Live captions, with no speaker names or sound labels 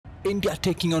India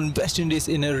taking on West Indies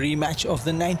in a rematch of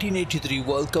the 1983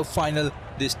 World Cup Final,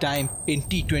 this time in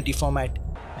T20 format.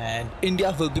 And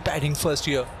India will be batting first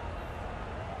here.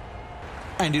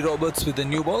 Andy Roberts with the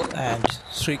new ball and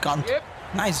Srikanth.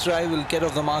 Nice drive, will get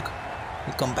off the mark.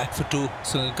 Will come back for two.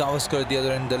 Sunil Gavaskar at the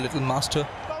other end, the little master.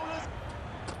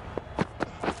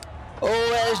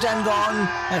 Oh, edged and gone.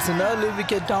 That's an early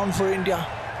wicket down for India.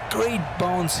 Great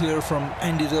bounce here from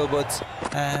Andy Roberts,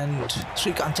 and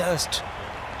Srikanth just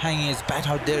hanging his bat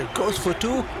out there. Goes for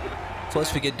two.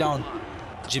 First wicket down.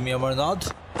 Jimmy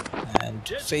Amarnath and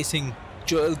facing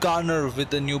Joel Garner with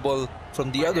the new ball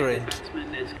from the other end.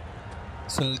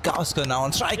 Sunil Gavaskar now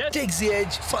on strike, takes the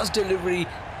edge, first delivery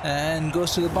and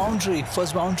goes to the boundary.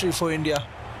 First boundary for India.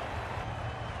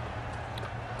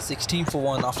 16 for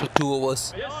 1 after 2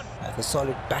 overs. Have a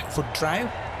solid back foot drive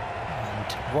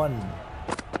and one.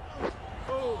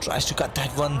 Tries to cut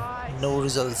that one, no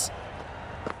results.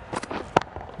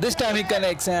 This time he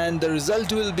connects and the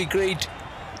result will be great.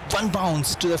 One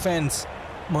bounce to the fence.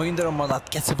 Mohinder Amarnath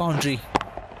gets a boundary.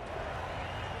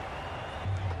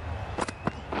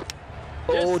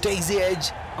 Oh, takes the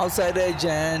edge, outside edge,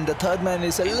 and the third man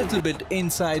is a little bit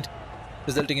inside,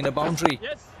 resulting in a boundary.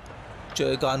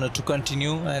 Joel Garner to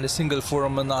continue and a single for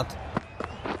Amarnath.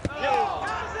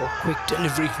 Oh, quick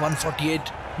delivery, 148.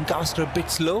 Gavaskar a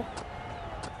bit slow.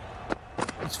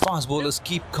 These fast bowlers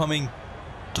keep coming.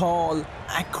 Tall,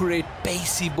 accurate,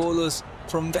 pacey bowlers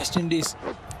from West Indies.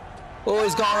 Oh,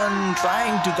 he's gone,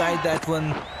 trying to guide that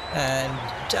one and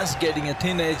just getting a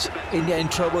thin edge. India in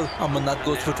trouble. Amarnath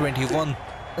goes for 21.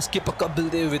 A skipper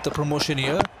Kapil Dev with the promotion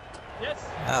here.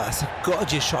 That's a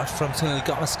gorgeous shot from Sunil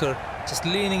Gavaskar. Just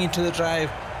leaning into the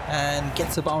drive and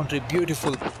gets a boundary.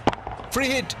 Beautiful. Free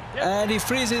hit and he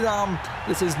frees his arm.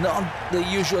 This is not the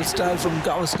usual style from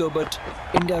Gavaskar, but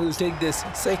India will take this.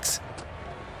 6.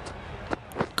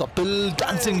 Kapil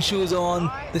dancing shoes on.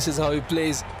 This is how he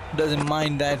plays. Doesn't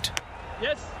mind that.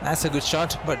 That's a good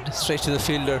shot, but straight to the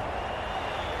fielder.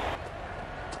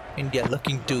 India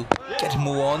looking to get a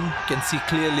move on. Can see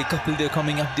clearly Kapil Dev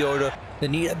coming up the order. They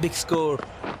need a big score.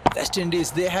 West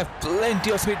Indies, they have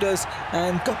plenty of hitters,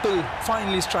 and Kapil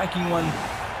finally striking one.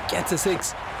 Gets a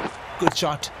 6. Good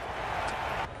shot.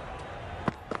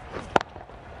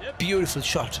 Beautiful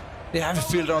shot. They have a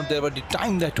field out there, but they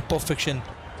timed that to perfection.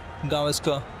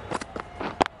 Gavaskar.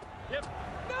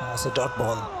 That's a dot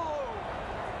ball.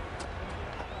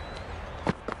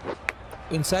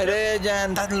 Inside edge,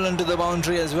 and that'll run to the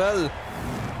boundary as well.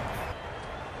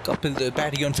 Kapil Dev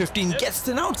batting on 15, gets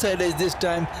an outside edge this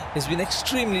time. He's been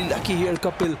extremely lucky here,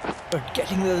 Kapil, but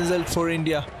getting the result for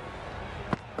India.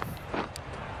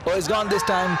 Oh, he's gone this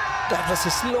time. That was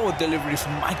a slow delivery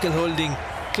from Michael Holding,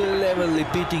 cleverly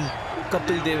beating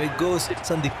Kapil Dev. It goes.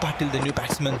 Sandeep Patil, the new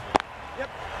batsman,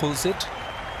 pulls it.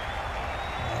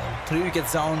 And 3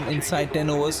 wickets down inside 10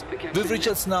 overs. Viv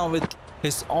Richards now with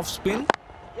his off spin.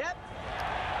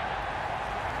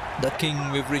 The king,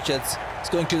 Viv Richards, is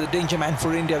going to the danger man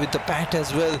for India with the bat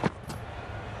as well.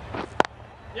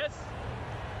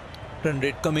 Run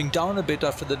rate coming down a bit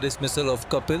after the dismissal of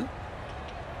Kapil.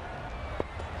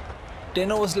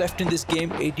 10 overs left in this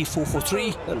game, 84 for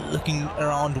 3. Looking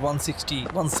around 160,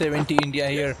 170 India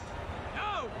here.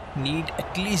 Need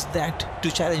at least that to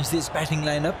challenge this batting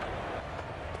lineup.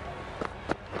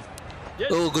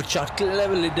 Oh, good shot,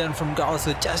 cleverly done from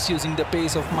Gavaskar, just using the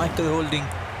pace of Michael Holding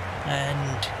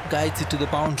and guides it to the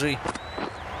boundary.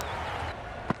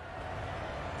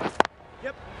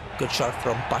 Good shot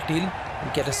from Patil.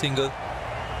 We get a single.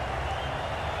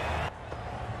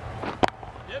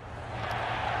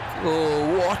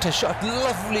 Oh, what a shot.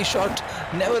 Lovely shot.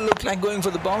 Never looked like going for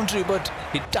the boundary, but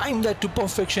he timed that to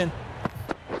perfection.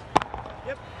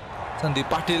 Sandeep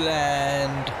Patil,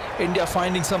 and India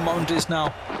finding some boundaries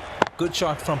now. Good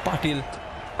shot from Patil.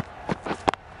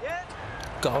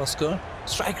 Gavaskar.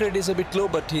 Strike rate is a bit low,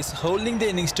 but he's holding the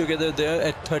innings together there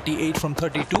at 38 from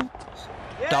 32.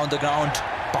 Down the ground,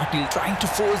 Patil trying to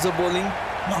force the bowling.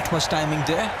 Not much timing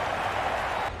there.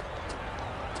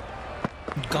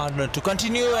 Garner to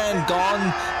continue and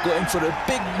gone. Going for a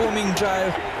big booming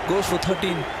drive. Goes for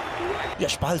 13.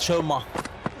 Yashpal Sharma.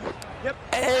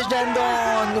 Edged and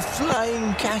gone. The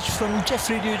flying catch from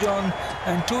Jeffrey Dujon.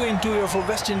 And 2 in 2 here for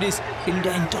West Indies.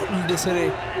 India in total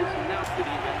disarray.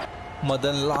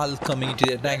 Madan Lal coming into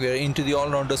the attack. We are into the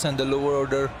all-rounders and the lower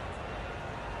order.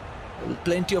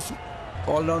 Plenty of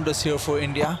all-rounders here for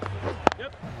India.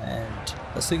 And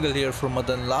a single here from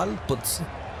Madan Lal puts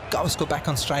Gavaskar back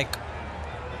on strike.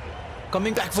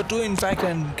 Coming back for 2 in fact,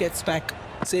 and gets back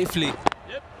safely.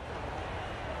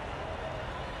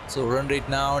 So run rate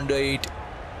now under 8.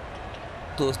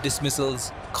 Those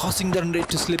dismissals causing the run rate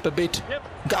to slip a bit.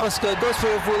 Gavaskar goes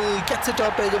for a full, gets it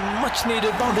up at a much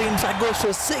needed boundary. In fact, goes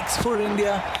for 6 for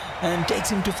India and takes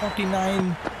him to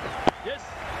 49.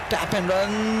 Tap and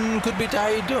run could be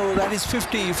tied. Oh, that is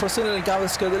 50 for Sunil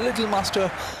Gavaskar, the little master.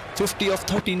 50 of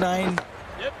 39.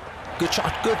 Good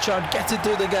shot, gets it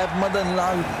through the gap. Madan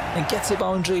Lal and gets a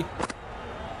boundary.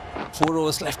 4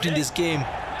 overs left in this game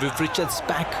with Richards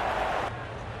back.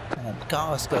 And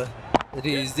Gavaskar, it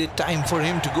is the time for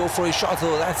him to go for a shot.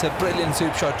 Oh, that's a brilliant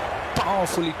sweep shot.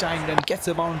 Powerfully timed and gets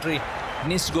a boundary.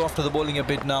 Needs to go after the bowling a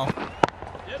bit now.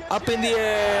 Up in the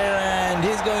air and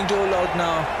he's going to hold out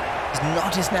now. It's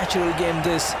not his natural game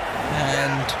this.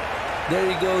 And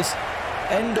there he goes.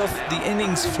 End of the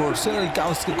innings for Sunil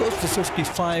Gavaskar. Goes for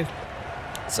 55.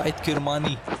 Said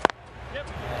Kirmani.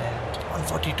 And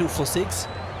 142 for 6.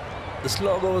 The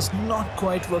slogger was not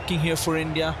quite working here for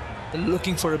India. They're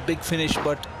looking for a big finish,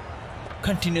 but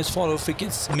continuous follow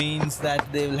wickets means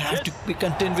that they will have to be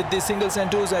content with these singles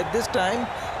and twos at this time.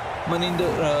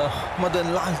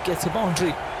 Madan Lal gets a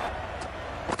boundary.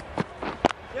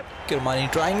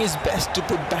 Kirmani trying his best to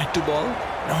put bat to ball.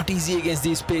 Not easy against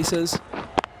these pacers.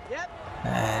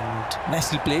 And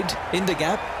nicely played in the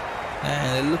gap.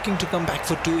 And looking to come back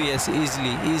for 2. Yes,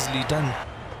 easily done.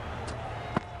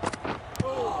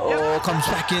 Oh, comes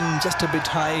back in just a bit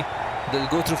high. They'll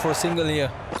go through for a single here.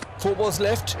 4 balls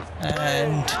left.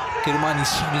 And Kirmani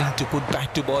struggling to put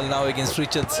back to ball now against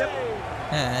Richards.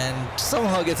 And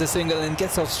somehow gets a single and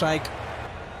gets off strike.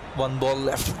 1 ball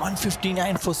left.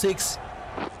 159 for 6.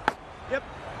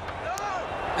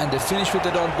 And they finish with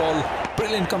a dot ball.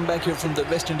 Brilliant comeback here from the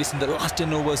West Indies in the last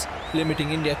 10 overs,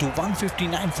 limiting India to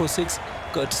 159 for 6,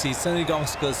 courtesy Sunil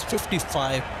Gavaskar's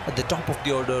 55 at the top of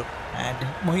the order, and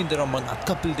Mohinder Amarnath,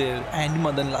 Kapil Dev and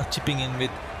Madan Lal chipping in with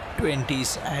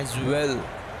 20s as well.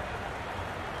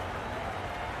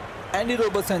 Andy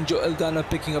Roberts and Joel Garner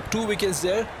picking up 2 wickets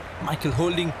there, Michael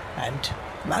Holding and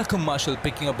Malcolm Marshall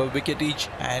picking up a wicket each,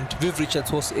 and Viv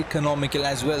Richards was economical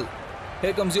as well.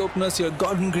 Here comes the openers here,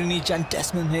 Gordon Greenidge and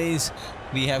Desmond Hayes.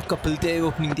 We have Kapil Dev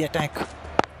opening the attack.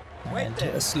 And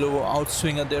a slow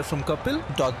outswinger there from Kapil.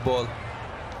 Dot ball.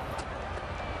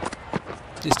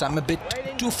 This time a bit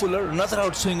too fuller. Another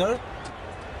outswinger.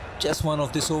 Just one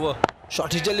of this over.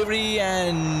 Shortish delivery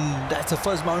and that's a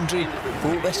first boundary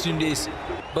for West Indies.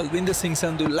 Balwinder Singh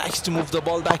Sandhu likes to move the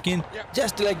ball back in.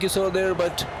 Just like you saw there,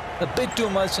 but a bit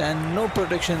too much and no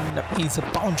protection. That means a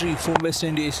boundary for West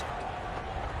Indies.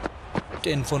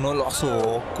 10 for no loss.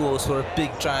 Oh, goes for a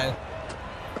big trial.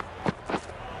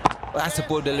 That's a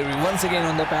poor delivery once again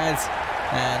on the pads,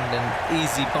 and an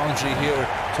easy boundary here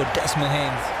for Desmond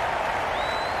Hayes.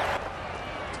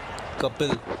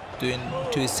 Kapil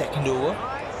to his second over.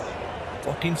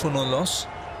 14 for no loss.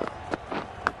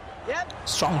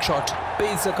 Strong shot,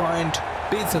 beats the point,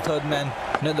 beats the third man.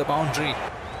 Another boundary.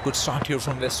 Good start here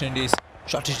from West Indies.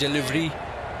 Shortish delivery,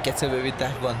 gets away with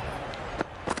that one.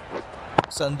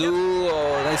 Sandhu,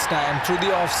 oh, this time through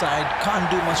the offside, can't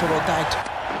do much about that.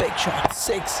 Big shot,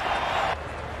 6.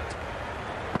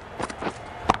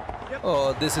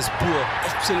 Oh, this is poor,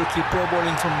 absolutely poor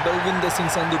bowling from Balwinder Singh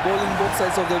Sandhu, bowling both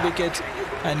sides of the wicket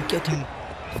and getting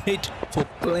hit for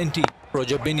plenty.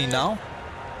 Roger Binney now.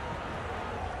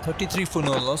 33 for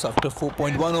no loss after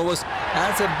 4.1 overs.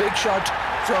 That's a big shot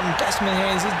from Desmond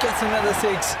Hayes. He gets another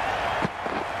 6.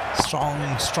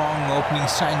 Strong opening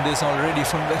sign this already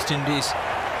from West Indies.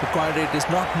 Required rate is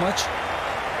not much.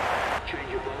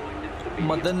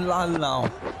 Madan Lal now.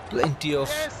 Plenty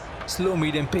of slow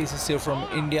medium paces here from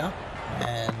India.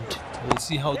 And we'll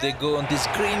see how they go on this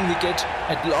green wicket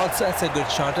at Lords. That's a good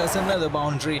shot. That's another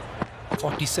boundary.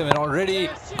 47 already.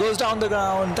 Goes down the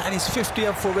ground. That is 50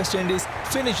 up for West Indies.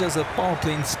 Finishes a power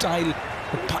playing style.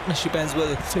 The partnership as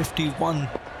well. 51.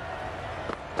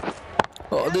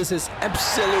 Oh, this is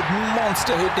absolute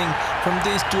monster hitting from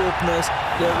these 2 openers.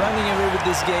 They're running away with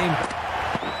this game.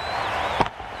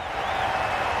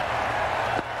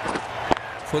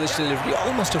 Foolish delivery,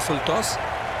 almost a full toss.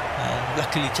 And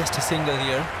luckily just a single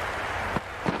here.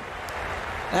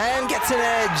 And gets an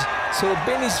edge. So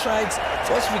Binney strikes.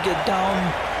 First wicket down.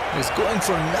 Is going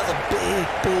for another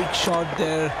big shot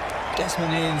there.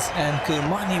 Desmond Hayes and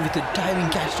Kirmani with a diving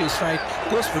catch to his right.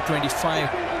 Goes for 25.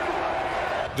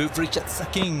 Viv Richards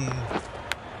sucking.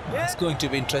 It's going to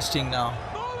be interesting now.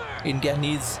 India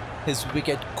needs his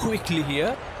wicket quickly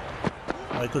here.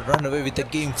 I could run away with the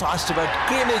game faster, but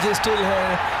Greenidge is still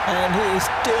here and he is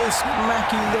still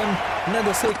smacking them.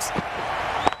 Another 6.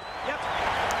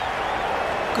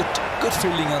 Good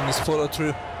fielding on this follow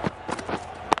through.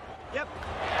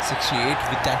 68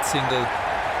 with that single,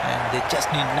 and they just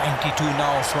need 92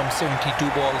 now from 72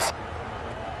 balls.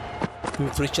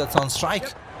 Viv Richards on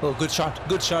strike. Oh, good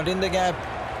shot in the gap.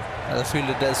 And the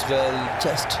fielder does well.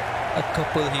 Just a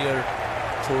couple here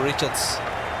for Richards.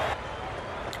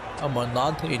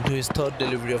 Amarnath into his third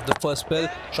delivery of the first spell.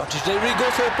 Shortish delivery,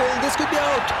 goes for a pull. This could be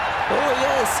out. Oh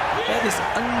yes, that is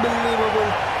unbelievable.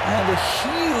 And a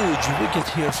huge wicket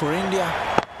here for India.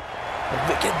 The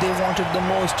wicket they wanted the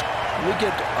most.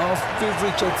 Wicket of Viv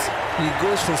Richards. He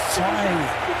goes for 5.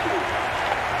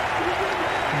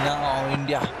 Now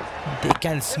India, they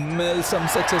can smell some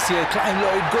success here. Klein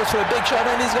Lloyd goes for a big shot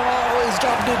and he's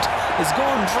dropped it. It's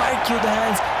gone right through the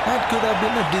hands. That could have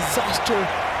been a disaster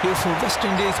here for West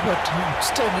Indies, but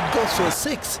instead it goes for a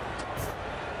 6.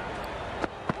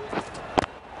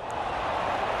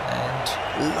 And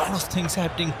a lot of things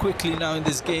happening quickly now in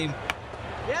this game.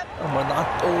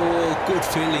 Amarnath, oh, good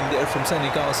fielding there from Sunny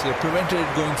Gavaskar. Prevented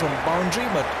it going from boundary,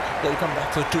 but they'll come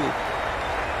back for 2.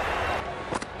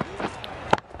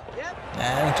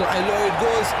 And Klein Lloyd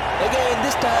goes again,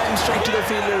 this time straight to the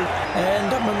fielder.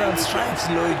 And Amarnath strikes.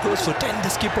 Lloyd goes for 10, the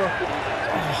skipper.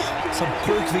 Oh, some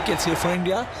quick wickets here for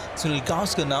India. Sunil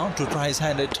Gavaskar now to try his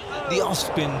hand at the off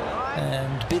spin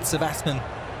and beats the batsman.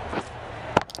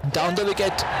 Down the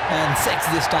wicket and 6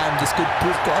 this time. This could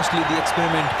prove costly, the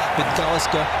experiment with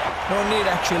Gavaskar. No need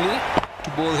actually to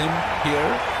bowl him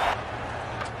here.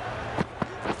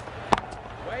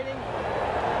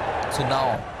 So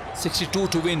now 62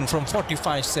 to win from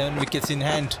 45, 7 wickets in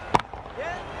hand.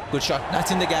 Good shot, that's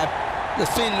in the gap. The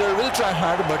fielder will try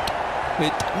hard but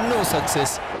with no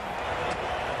success.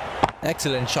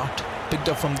 Excellent shot, picked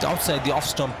up from the outside the off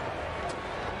stump.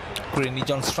 Greenidge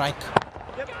on strike.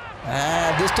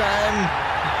 And this time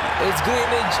it's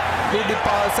Greenidge who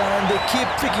departs and they keep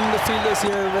picking the fielders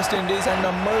here, West Indies, and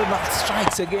Amarnath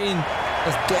strikes again.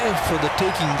 Was there for the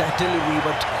taking that delivery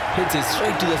but hits it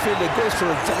straight to the fielder, goes for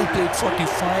a well played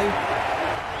 45.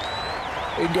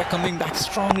 India coming back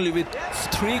strongly with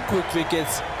 3 quick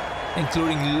wickets,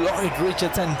 including Lloyd,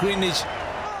 Richards and Greenidge.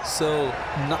 So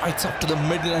now it's up to the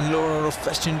middle and lower of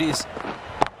West Indies.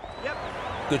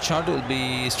 Good shot will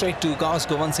be straight to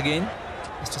Gavaskar once again.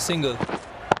 Just a single.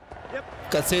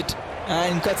 Cuts it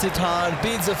and cuts it hard,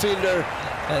 beats the fielder.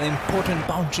 An important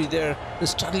boundary there. They're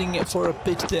struggling for a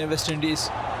pitch there, West Indies.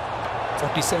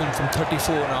 47 from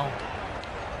 34 now.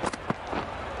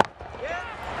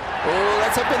 Oh,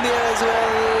 that's up in the air as well.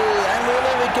 And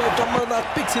another wicket.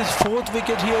 Amarnath picks his 4th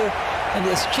wicket here and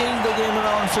has changed the game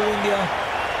around for India.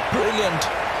 Brilliant.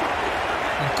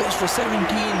 And goes for 17.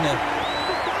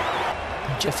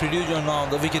 Jeffrey Dujon now,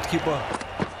 the wicket keeper.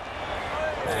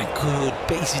 And good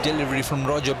pacey delivery from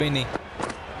Roger Binney.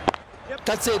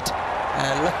 Cuts it.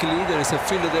 And luckily there is a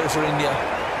fielder there for India.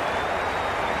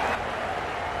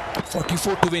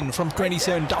 44 to win from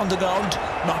 27 down the ground.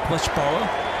 Not much power.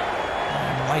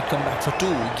 And might come back for 2.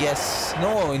 Yes.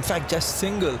 No, in fact just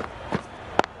single.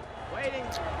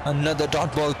 Another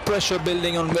dot ball. Pressure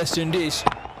building on West Indies.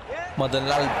 Madan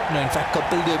Lal, no, in fact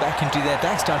Kapil Dev back into the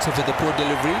attack. Starts off with a poor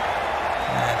delivery.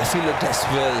 And the fielder does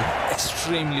well.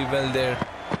 Extremely well there.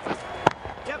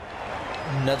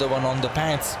 Another one on the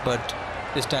pads, but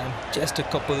this time just a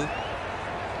couple.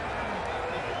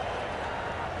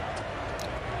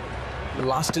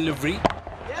 Last delivery.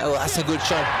 Oh, that's a good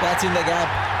shot. That's in the gap.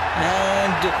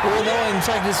 And oh no, in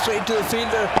fact it's straight to the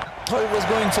fielder. Thought it was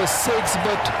going for 6,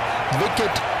 but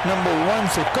wicket number 1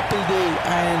 for Kapil Dev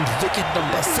and wicket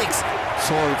number 6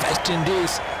 for West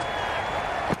Indies.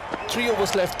 3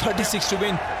 overs left, 36 to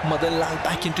win. Madan Lal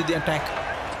back into the attack.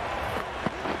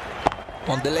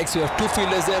 On the legs you have 2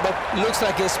 fielders there, but looks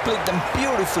like he split them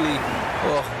beautifully.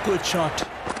 Oh, good shot.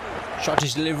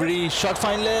 Shortish delivery, shot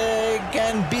fine leg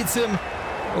and beats him.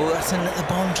 Oh, that's another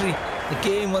boundary. The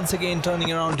game once again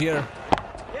turning around here.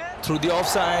 Through the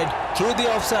offside,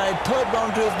 3rd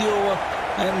boundary of the over.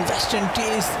 And West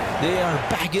Indies, they are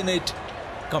back in it.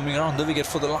 Coming around the wicket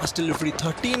for the last delivery,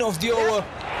 13 of the over.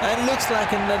 And looks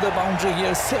like another boundary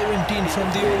here, 17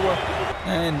 from the over.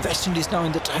 And West Indies now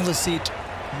in the driver's seat.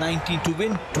 19 to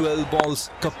win, 12 balls.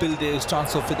 Kapil Dev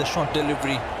starts off with a short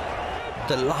delivery.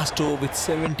 The last over with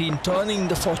 17, turning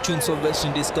the fortunes of West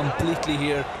Indies completely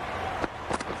here.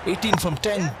 18 from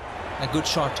 10. A good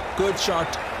shot.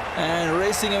 And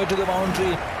racing away to the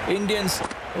boundary. Indians,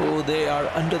 oh, they are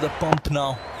under the pump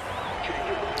now.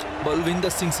 Balwinder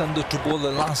Singh Sandhu to bowl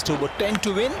the last over. 10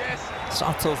 to win.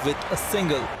 Starts off with a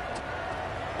single.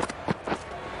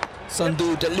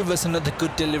 Sandhu delivers another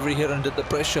good delivery here under the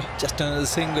pressure. Just another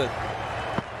single.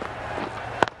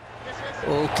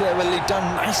 Oh, cleverly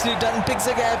done, nicely done. Picks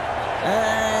a gap.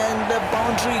 And the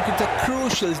boundary with a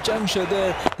crucial juncture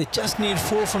there. They just need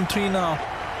 4 from 3 now.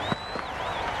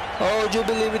 Oh, do you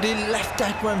believe it? He left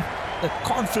that one the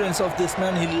confidence of this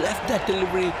man. He left that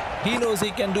delivery. He knows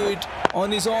he can do it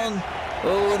on his own.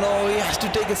 Oh no, he has to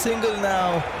take a single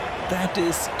now. That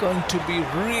is going to be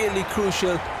really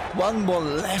crucial. One ball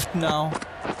left now.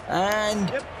 And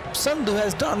Sandhu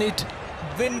has done it.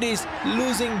 Windies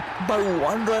losing by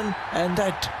 1 run, and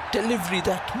that delivery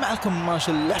that Malcolm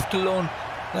Marshall left alone,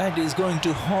 that is going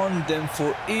to haunt them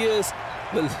for years.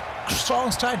 Well,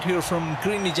 strong start here from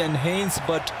Greenidge and Haynes,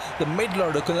 but the middle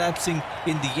order collapsing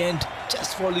in the end,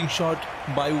 just falling short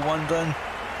by 1 run.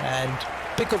 And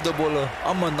pick of the bowler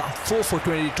Amarnath, 4 for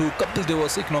 22. Kapil Dev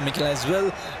was economical as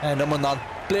well, and Amarnath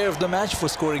player of the match for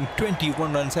scoring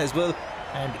 21 runs as well.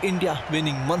 And India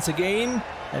winning once again.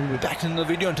 And we'll be back in another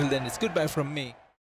video. Until then, it's goodbye from me.